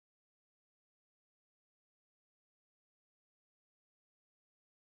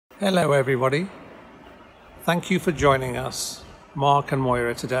Hello everybody. Thank you for joining us, Mark and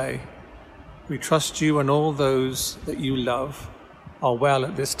Moyra, today. We trust you and all those that you love are well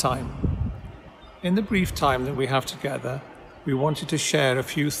at this time. In the brief time that we have together, we wanted to share a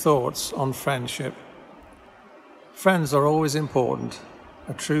few thoughts on friendship. Friends are always important,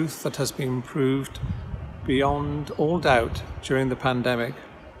 a truth that has been proved beyond all doubt during the pandemic.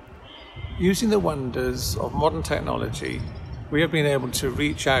 Using the wonders of modern technology, we have been able to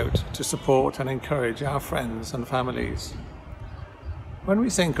reach out to support and encourage our friends and families. When we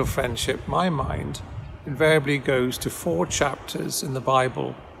think of friendship, my mind invariably goes to 4 chapters in the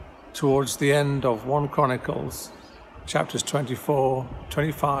Bible towards the end of 1 Chronicles, chapters 24,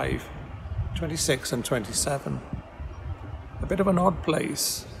 25, 26 and 27. A bit of an odd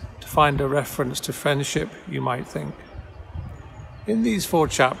place to find a reference to friendship, you might think. In these 4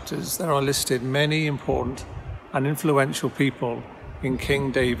 chapters, there are listed many important and influential people in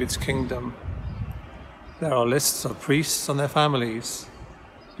King David's kingdom. There are lists of priests and their families.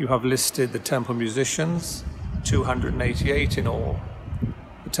 You have listed the temple musicians, 288 in all.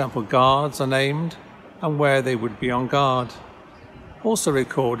 The temple guards are named and where they would be on guard. Also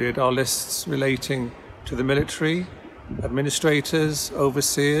recorded are lists relating to the military, administrators,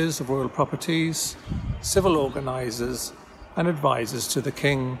 overseers of royal properties, civil organizers, and advisors to the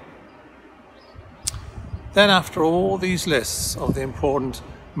king. Then, after all these lists of the important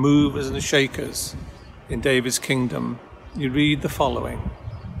movers and shakers in David's kingdom, you read the following.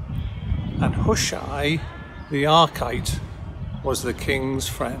 And Hushai the Archite was the king's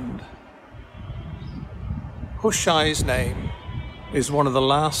friend. Hushai's name is one of the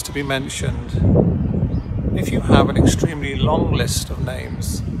last to be mentioned. If you have an extremely long list of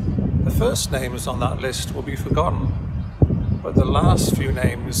names, the first names on that list will be forgotten, but the last few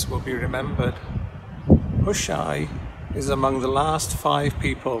names will be remembered. Hushai is among the last 5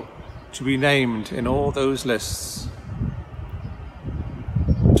 people to be named in all those lists.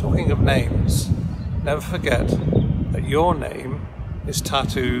 Talking of names, never forget that your name is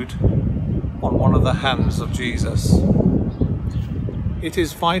tattooed on one of the hands of Jesus. It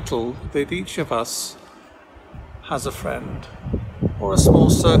is vital that each of us has a friend or a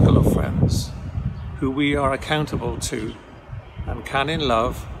small circle of friends who we are accountable to and can in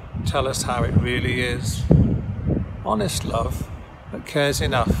love tell us how it really is. Honest love that cares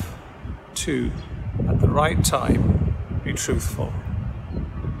enough to, at the right time, be truthful.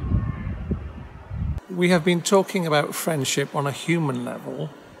 We have been talking about friendship on a human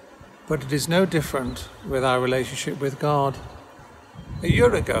level, but it is no different with our relationship with God. A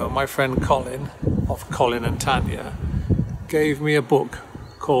year ago, my friend Colin, of Colin and Tanya, gave me a book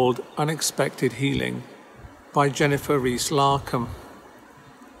called Unexpected Healing by Jennifer Rees-Larkham.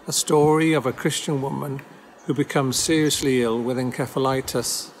 A story of a Christian woman who becomes seriously ill with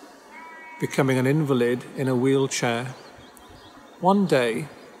encephalitis, becoming an invalid in a wheelchair. One day,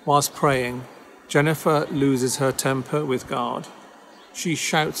 whilst praying, Jennifer loses her temper with God. She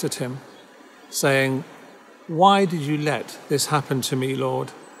shouts at him, saying, "Why did you let this happen to me,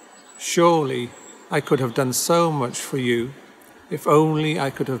 Lord? Surely I could have done so much for you, if only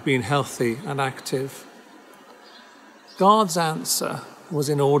I could have been healthy and active." God's answer was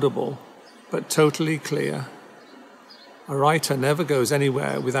inaudible, but totally clear. A writer never goes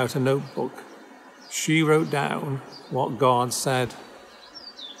anywhere without a notebook. She wrote down what God said.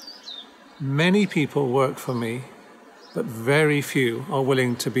 Many people work for me, but very few are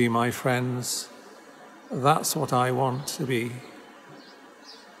willing to be my friends. That's what I want to be.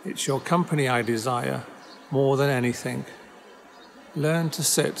 It's your company I desire more than anything. Learn to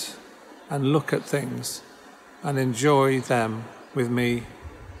sit and look at things and enjoy them with me.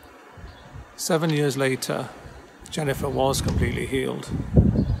 7 years later, Jennifer was completely healed.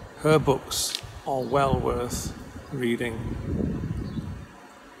 Her books are well worth reading.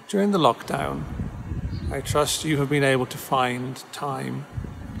 During the lockdown, I trust you have been able to find time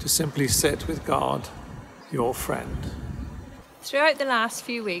to simply sit with God, your friend. Throughout the last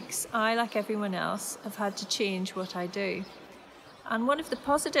few weeks, I, like everyone else, have had to change what I do. And one of the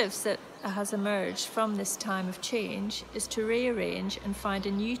positives that has emerged from this time of change is to rearrange and find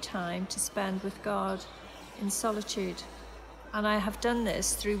a new time to spend with God in solitude. And I have done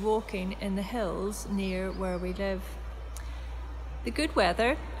this through walking in the hills near where we live. The good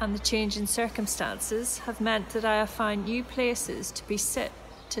weather and the change in circumstances have meant that I have found new places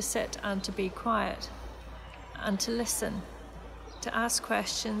to sit and to be quiet and to listen, to ask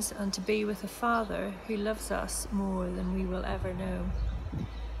questions and to be with a Father who loves us more than we will ever know.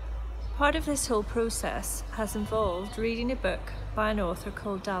 Part of this whole process has involved reading a book by an author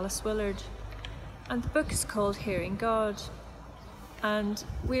called Dallas Willard, and the book is called Hearing God. And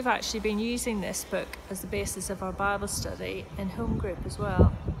we've actually been using this book as the basis of our Bible study in home group as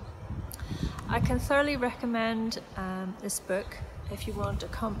well. I can thoroughly recommend this book if you want a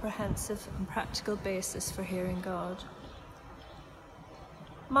comprehensive and practical basis for hearing God.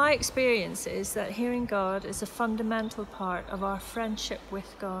 My experience is that hearing God is a fundamental part of our friendship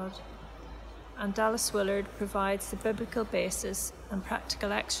with God, and Dallas Willard provides the biblical basis and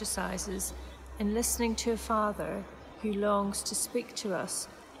practical exercises in listening to a Father who longs to speak to us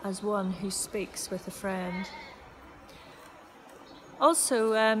as one who speaks with a friend.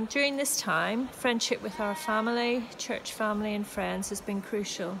 Also, during this time, friendship with our family, church family and friends has been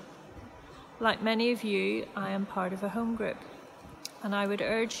crucial. Like many of you, I am part of a home group, and I would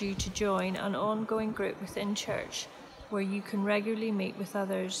urge you to join an ongoing group within church where you can regularly meet with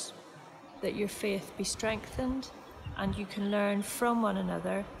others, that your faith be strengthened and you can learn from one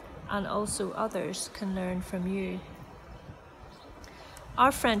another, and also others can learn from you.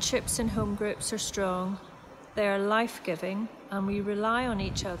 Our friendships in home groups are strong. They are life-giving, and we rely on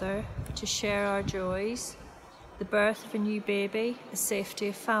each other to share our joys, the birth of a new baby, the safety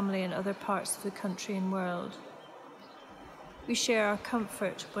of family in other parts of the country and world. We share our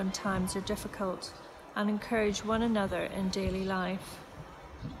comfort when times are difficult and encourage one another in daily life.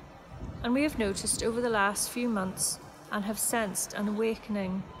 And we have noticed over the last few months and have sensed an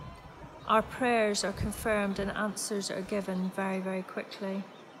awakening. Our prayers are confirmed and answers are given very, very quickly.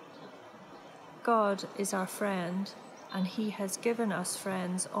 God is our friend, and He has given us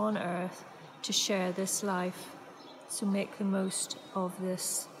friends on earth to share this life. So make the most of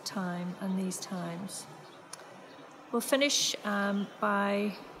this time and these times. We'll finish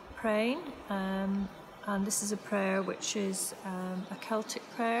by praying, and this is a prayer which is a Celtic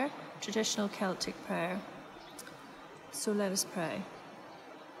prayer, traditional Celtic prayer. So let us pray.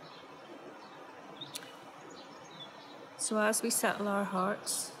 So as we settle our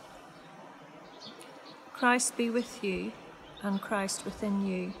hearts, Christ be with you and Christ within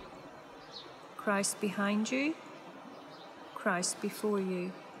you, Christ behind you, Christ before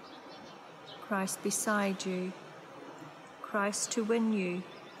you, Christ beside you, Christ to win you,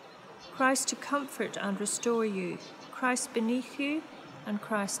 Christ to comfort and restore you, Christ beneath you and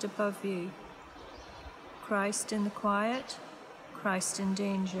Christ above you, Christ in the quiet, Christ in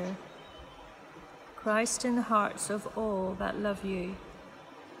danger, Christ in the hearts of all that love you,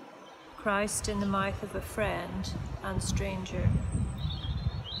 Christ in the mouth of a friend and stranger.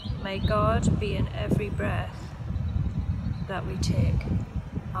 May God be in every breath that we take.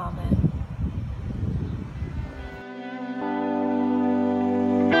 Amen.